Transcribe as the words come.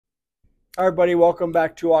Hi, everybody. Welcome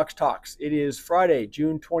back to Ox Talks. It is Friday,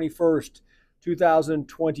 June 21st,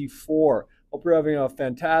 2024. Hope you're having a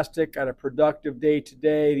fantastic and a productive day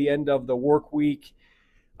today, the end of the work week.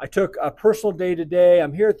 I took a personal day today.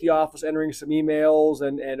 I'm here at the office entering some emails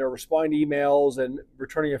and responding to emails and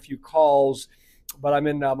returning a few calls, but I'm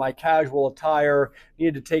in my casual attire.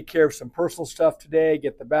 Needed to take care of some personal stuff today,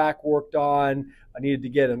 get the back worked on. I needed to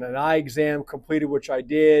get an eye exam completed, which I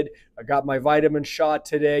did. I got my vitamin shot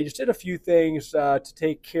today. Just did a few things to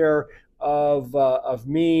take care of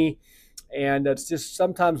me, and it's just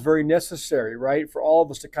sometimes very necessary, right, for all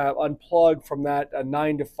of us to kind of unplug from that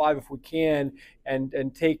 9 to 5 if we can,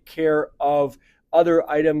 and take care of other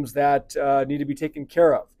items that need to be taken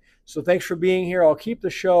care of. So thanks for being here. I'll keep the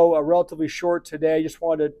show relatively short today. Just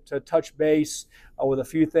wanted to touch base with a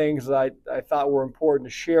few things that I thought were important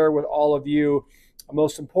to share with all of you.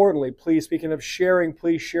 Most importantly, please, speaking of sharing,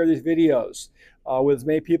 please share these videos with as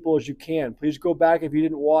many people as you can. Please go back if you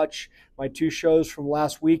didn't watch my two shows from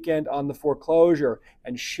last weekend on the foreclosure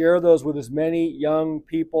and share those with as many young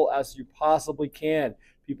people as you possibly can.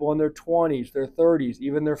 People in their 20s, their 30s,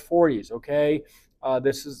 even their 40s, okay?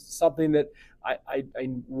 This is something that I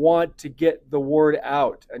want to get the word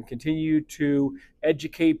out and continue to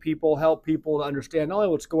educate people, help people to understand not only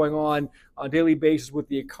what's going on a daily basis with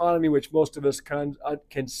the economy, which most of us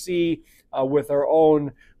can see with our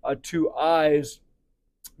own two eyes,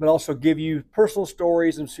 but also give you personal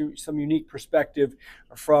stories and some unique perspective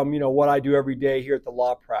from what I do every day here at the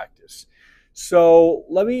law practice. So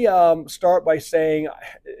let me start by saying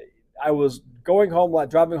I was driving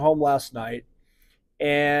home last night,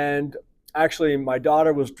 and actually my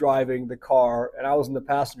daughter was driving the car and I was in the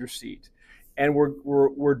passenger seat, and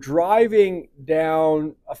we're driving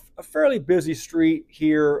down a fairly busy street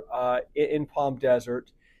here in Palm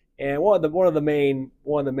Desert, and one of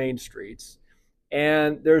the main streets.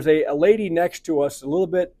 And there's a lady next to us, a little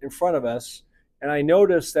bit in front of us, and I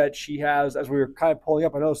noticed that she has, as we were kind of pulling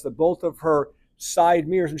up, I noticed that both of her side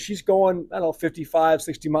mirrors, and she's going, I don't know, 55,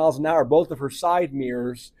 60 miles an hour, both of her side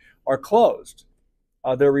mirrors are closed.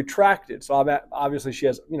 They're retracted. So obviously she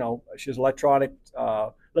has electrical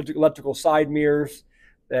side mirrors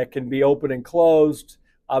that can be open and closed.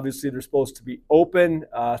 Obviously they're supposed to be open,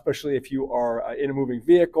 especially if you are in a moving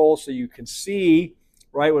vehicle, so you can see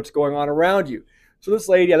right what's going on around you. So this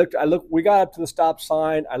lady, we got up to the stop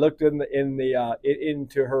sign. I looked into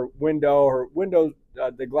her window. Her window,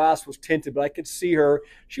 the glass was tinted, but I could see her.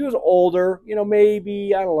 She was older,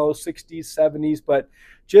 maybe, I don't know, 60s, 70s, but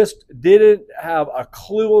just didn't have a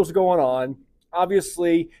clue what was going on.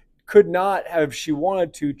 Obviously, could not have, if she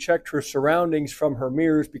wanted to, checked her surroundings from her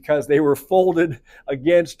mirrors because they were folded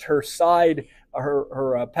against her side,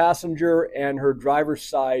 her passenger and her driver's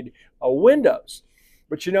side windows.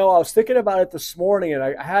 But I was thinking about it this morning, and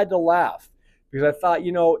I had to laugh because I thought,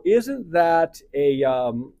 isn't that I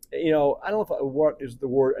don't know what is the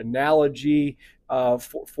word analogy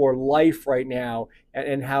for life right now,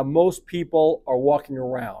 and how most people are walking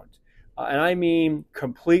around, and I mean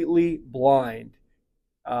completely blind,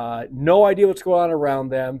 no idea what's going on around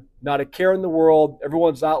them, not a care in the world.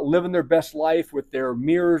 Everyone's out living their best life with their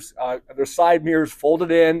mirrors, their side mirrors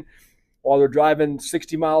folded in, while they're driving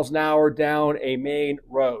 60 miles an hour down a main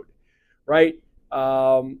road, right?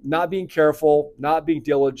 Not being careful, not being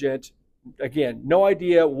diligent. Again, no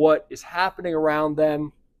idea what is happening around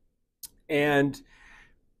them. And,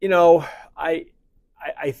 you know, I,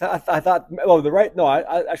 I thought, oh, the right, no,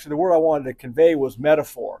 actually, the word I wanted to convey was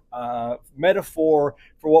metaphor. Metaphor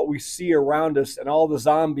for what we see around us and all the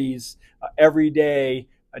zombies every day,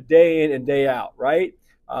 a day in and day out, right?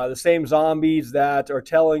 The same zombies that are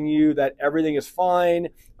telling you that everything is fine.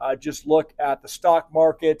 Just look at the stock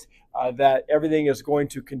market, that everything is going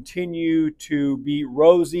to continue to be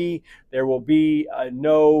rosy. There will be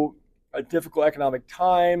no difficult economic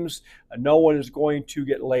times. No one is going to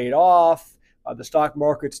get laid off. The stock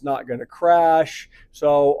market's not going to crash.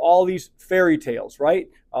 So all these fairy tales, right?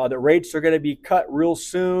 The rates are going to be cut real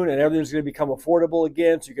soon, and everything's going to become affordable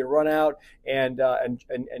again. So you can run out and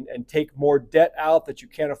take more debt out that you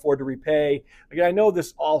can't afford to repay. Again, I know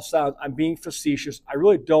this all sounds, I'm being facetious. I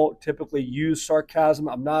really don't typically use sarcasm.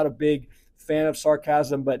 I'm not a big fan of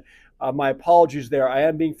sarcasm, but my apologies there. I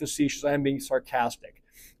am being facetious. I am being sarcastic.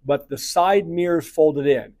 But the side mirrors folded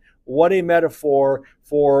in. What a metaphor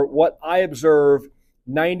for what I observe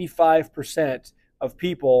 95% of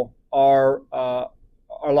people are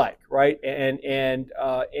like, right?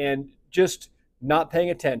 And just not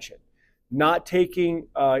paying attention, not taking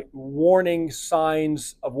warning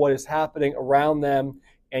signs of what is happening around them.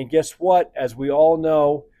 And guess what? As we all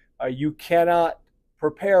know, you cannot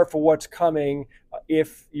prepare for what's coming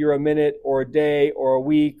if you're a minute or a day or a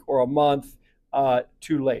week or a month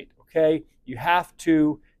too late, okay? You have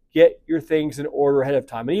to get your things in order ahead of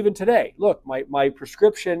time. And even today, look, my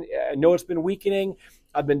prescription, I know it's been weakening.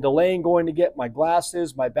 I've been delaying going to get my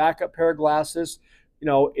glasses, my backup pair of glasses. You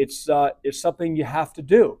know, it's something you have to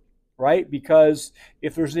do, right? Because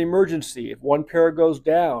if there's an emergency, if one pair goes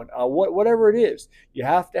down, whatever it is, you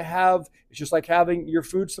have to have, it's just like having your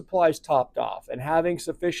food supplies topped off and having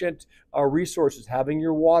sufficient resources, having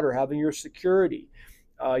your water, having your security.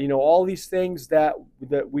 You know, all these things that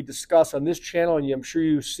we discuss on this channel, and I'm sure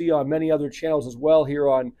you see on many other channels as well here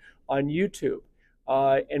on YouTube.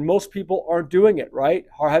 And most people aren't doing it, right?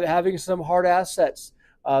 Having some hard assets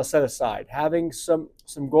set aside, having some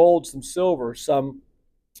gold, some silver, some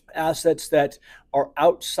assets that are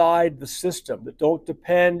outside the system, that don't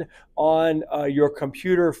depend on your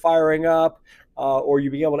computer firing up or you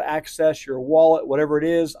being able to access your wallet, whatever it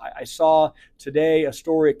is. I saw today a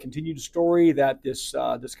continued story that this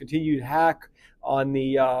continued hack on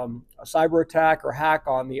the cyber attack or hack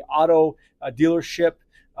on the auto dealership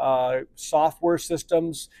software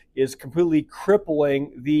systems is completely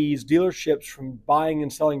crippling these dealerships from buying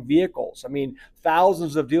and selling vehicles. I mean,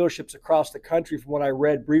 thousands of dealerships across the country, from what I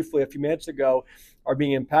read briefly a few minutes ago, are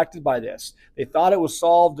being impacted by this. They thought it was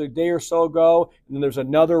solved a day or so ago, and then there's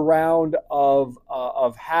another round of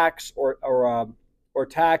hacks or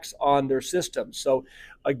attacks on their systems. So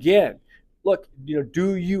again, look, you know,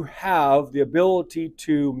 do you have the ability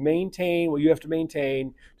to maintain what you have to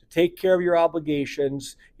maintain, take care of your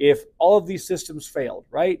obligations if all of these systems failed,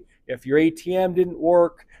 right? If your ATM didn't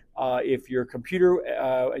work, if your computer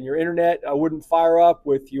and your internet wouldn't fire up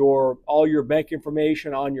with all your bank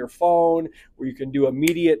information on your phone, where you can do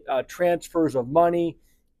immediate transfers of money,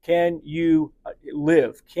 can you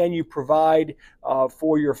live? Can you provide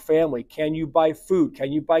for your family? Can you buy food?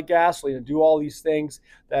 Can you buy gasoline and do all these things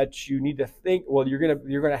that you need to think? Well, you're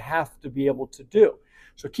gonna have to be able to do.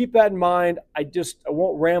 So keep that in mind. I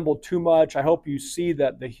won't ramble too much. I hope you see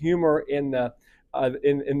that the humor in the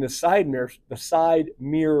side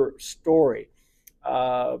mirror story,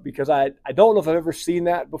 because I don't know if I've ever seen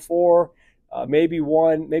that before. Maybe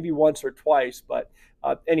once or twice, but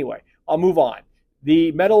anyway, I'll move on.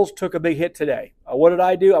 The metals took a big hit today. What did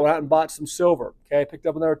I do? I went out and bought some silver. Okay, I picked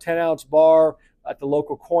up another 10-ounce bar at the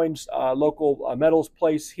local metals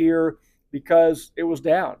place here, because it was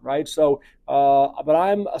down, right? So, but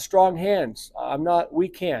I'm a strong hands. I'm not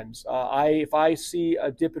weak hands. If I see a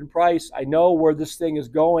dip in price, I know where this thing is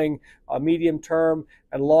going, medium term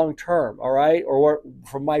and long term, all right? Or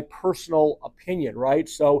from my personal opinion, right?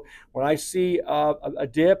 So when I see a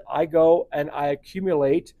dip, I go and I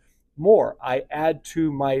accumulate more. I add to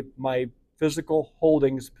my physical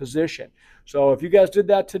holdings position. So if you guys did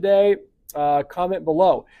that today, comment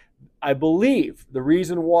below. I believe the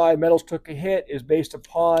reason why metals took a hit is based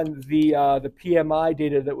upon the PMI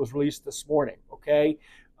data that was released this morning, okay?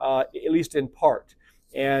 At least in part.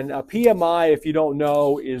 And PMI, if you don't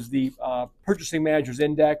know, is the Purchasing Managers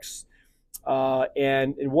Index.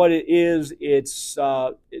 And what it is, it's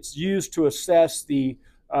used to assess the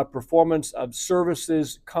performance of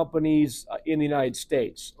services companies in the United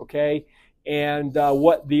States, okay? And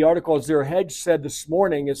what the article at Zero Hedge said this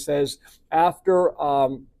morning, it says after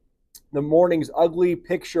the morning's ugly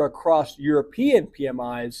picture across European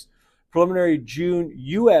PMIs, preliminary June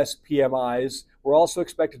U.S. PMIs were also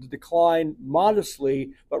expected to decline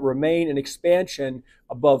modestly, but remain in expansion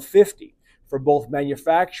above 50 for both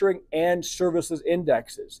manufacturing and services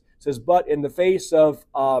indexes. It says, but in the face of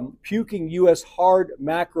puking U.S. hard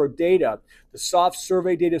macro data, the soft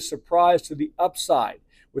survey data surprised to the upside,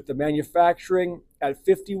 with the manufacturing at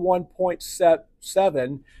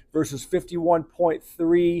 51.7 versus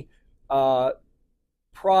 51.3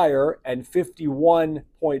 prior and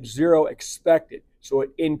 51.0 expected. So it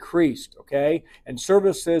increased, okay? And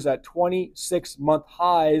services at 26-month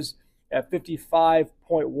highs at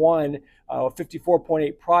 55.1,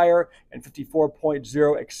 54.8 prior and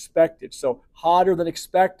 54.0 expected. So hotter than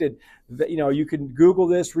expected. You know, you can Google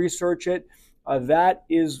this, research it. That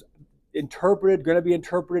is going to be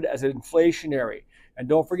interpreted as inflationary. And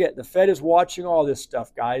don't forget, the Fed is watching all this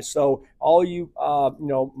stuff, guys. So all you, all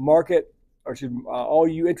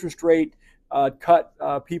you interest rate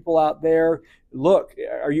cut people out there, look,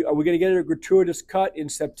 are we going to get a gratuitous cut in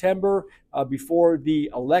September before the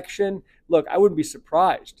election? Look, I wouldn't be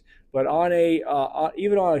surprised. But on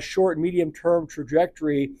even on a short, medium-term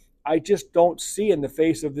trajectory, I just don't see in the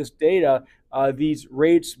face of this data these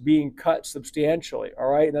rates being cut substantially, all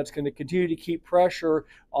right? And that's going to continue to keep pressure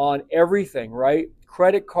on everything, right?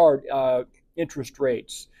 Credit card interest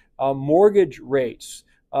rates, mortgage rates,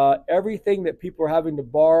 everything that people are having to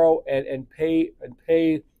borrow and pay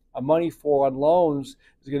money for on loans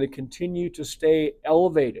is going to continue to stay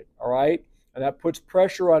elevated, all right? And that puts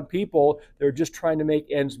pressure on people that are just trying to make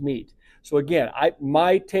ends meet. So again,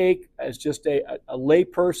 my take as just a lay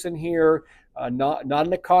person here, not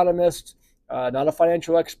an economist, not a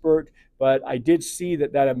financial expert, but I did see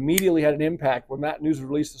that immediately had an impact. When that news was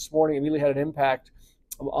released this morning, immediately had an impact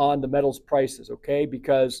on the metals prices, okay?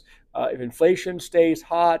 Because if inflation stays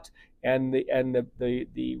hot and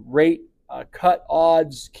the rate cut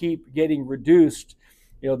odds keep getting reduced,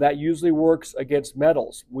 that usually works against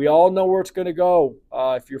metals. We all know where it's going to go.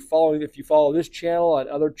 If you follow this channel and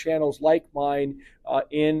other channels like mine,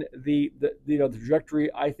 in the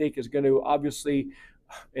trajectory, I think is going to obviously,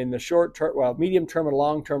 in the short term, well, medium term and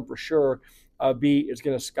long term for sure, is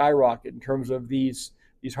going to skyrocket in terms of these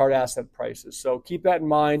hard asset prices. So keep that in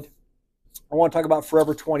mind. I want to talk about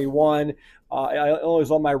Forever 21. I only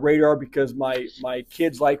was on my radar because my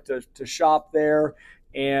kids like to shop there.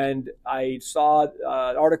 And I saw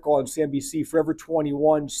an article on CNBC. Forever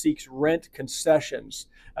 21 seeks rent concessions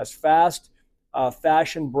as fast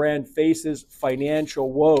fashion brand faces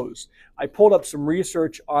financial woes. I pulled up some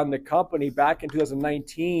research on the company back in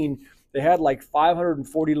 2019. They had like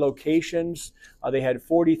 540 locations. They had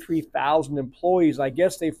 43,000 employees. I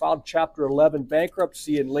guess they filed Chapter 11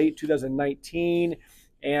 bankruptcy in late 2019.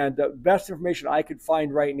 And the best information I could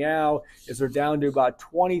find right now is they're down to about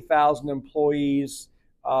 20,000 employees.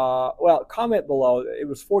 Well, comment below. It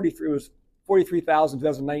was 43,000 in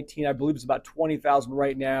 2019. I believe it's about 20,000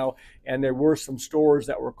 right now. And there were some stores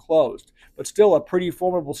that were closed. But still a pretty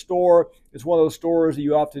formidable store. It's one of those stores that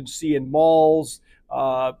you often see in malls.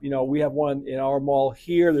 We have one in our mall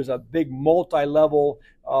here. There's a big multi-level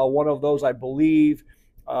one of those, I believe,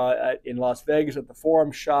 in Las Vegas at the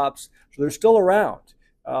Forum Shops. So they're still around.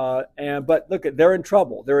 But look, they're in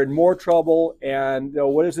trouble. They're in more trouble. And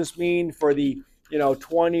what does this mean for the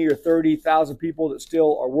 20 or 30,000 people that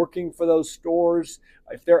still are working for those stores?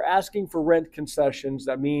 If they're asking for rent concessions,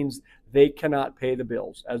 that means they cannot pay the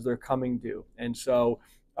bills as they're coming due. And so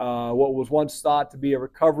what was once thought to be a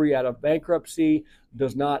recovery out of bankruptcy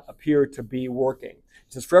does not appear to be working.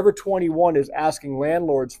 It says Forever 21 is asking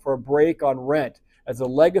landlords for a break on rent as the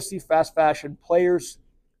legacy fast fashion players'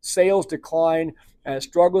 sales decline and it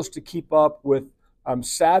struggles to keep up with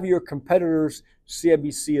savvier competitors,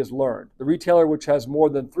 CNBC has learned. The retailer, which has more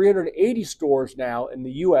than 380 stores now in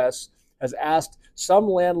the U.S., has asked some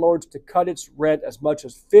landlords to cut its rent as much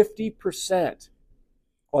as 50%.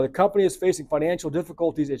 While the company is facing financial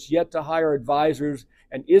difficulties, it's yet to hire advisors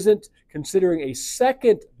and isn't considering a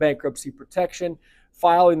second bankruptcy protection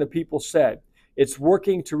filing, the People said. It's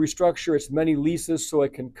working to restructure its many leases so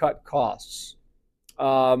it can cut costs.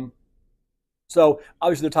 So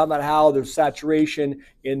obviously they're talking about how there's saturation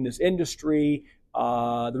in this industry.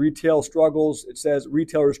 The retail struggles, it says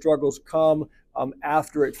retailer struggles come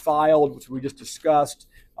after it filed, which we just discussed,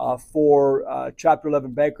 for Chapter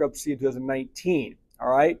 11 bankruptcy in 2019. All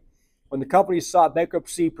right. When the company sought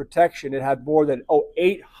bankruptcy protection, it had more than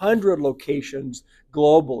 800 locations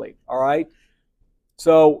globally. All right.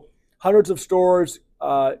 So hundreds of stores.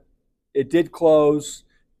 It did close.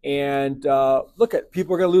 And look, at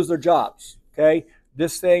people are going to lose their jobs. Okay.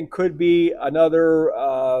 This thing could be another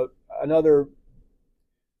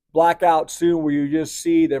blackout soon where you just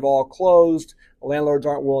see they've all closed. The landlords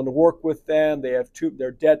aren't willing to work with them. They have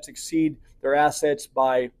their debts exceed their assets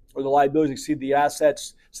or the liabilities exceed the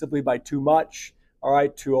assets simply by too much, all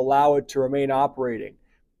right, to allow it to remain operating.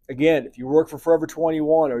 Again, if you work for Forever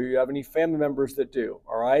 21 or you have any family members that do,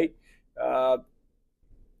 all right,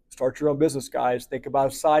 start your own business, guys. Think about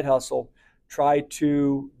a side hustle. Try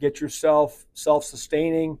to get yourself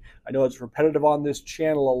self-sustaining. I know it's repetitive on this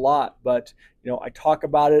channel a lot, but I talk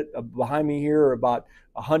about it. Behind me here are about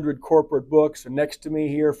 100 corporate books, and next to me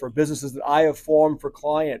here for businesses that I have formed for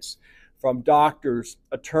clients, from doctors,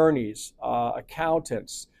 attorneys,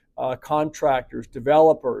 accountants, contractors,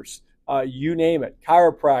 developers, you name it,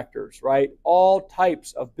 chiropractors, right? All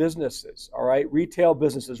types of businesses, all right? Retail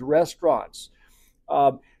businesses, restaurants.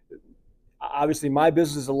 Obviously, my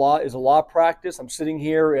business is a law practice. I'm sitting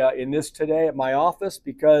here in this today at my office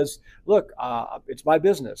because, look, it's my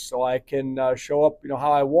business, so I can show up,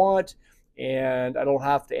 how I want, and I don't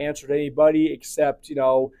have to answer to anybody except,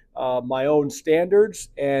 my own standards.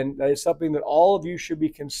 And that is something that all of you should be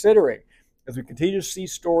considering as we continue to see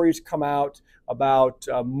stories come out about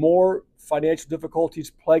more financial difficulties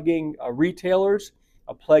plaguing retailers,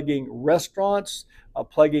 plaguing restaurants,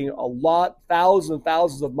 plaguing thousands and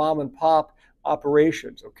thousands of mom and pop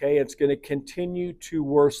operations. Okay, it's going to continue to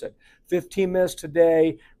worsen. 15 minutes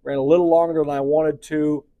today, Ran a little longer than I wanted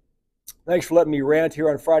to. Thanks for letting me rant here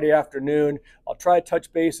on Friday afternoon. I'll try to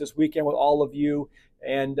touch base this weekend with all of you.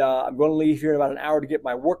 And I'm going to leave here in about an hour to get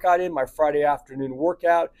my workout in, my Friday afternoon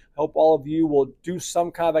workout. Hope all of you will do some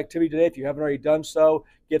kind of activity today. If you haven't already done so,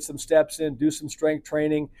 get some steps in, do some strength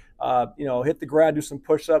training, hit the ground, do some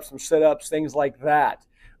push-ups, some sit-ups, things like that.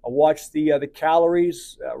 Watch the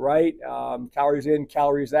calories, right? Calories in,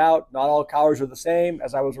 calories out. Not all calories are the same,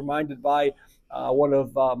 as I was reminded by one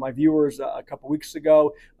of my viewers a couple weeks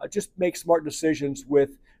ago. Just make smart decisions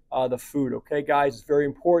with the food. Okay, guys, it's very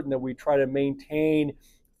important that we try to maintain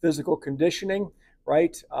physical conditioning,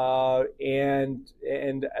 right? And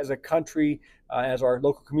as a country, as our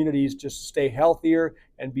local communities, just stay healthier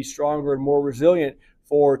and be stronger and more resilient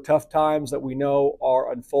for tough times that we know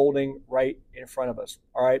are unfolding right in front of us.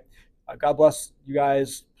 All right. God bless you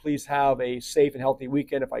guys. Please have a safe and healthy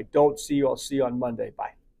weekend. If I don't see you, I'll see you on Monday.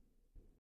 Bye.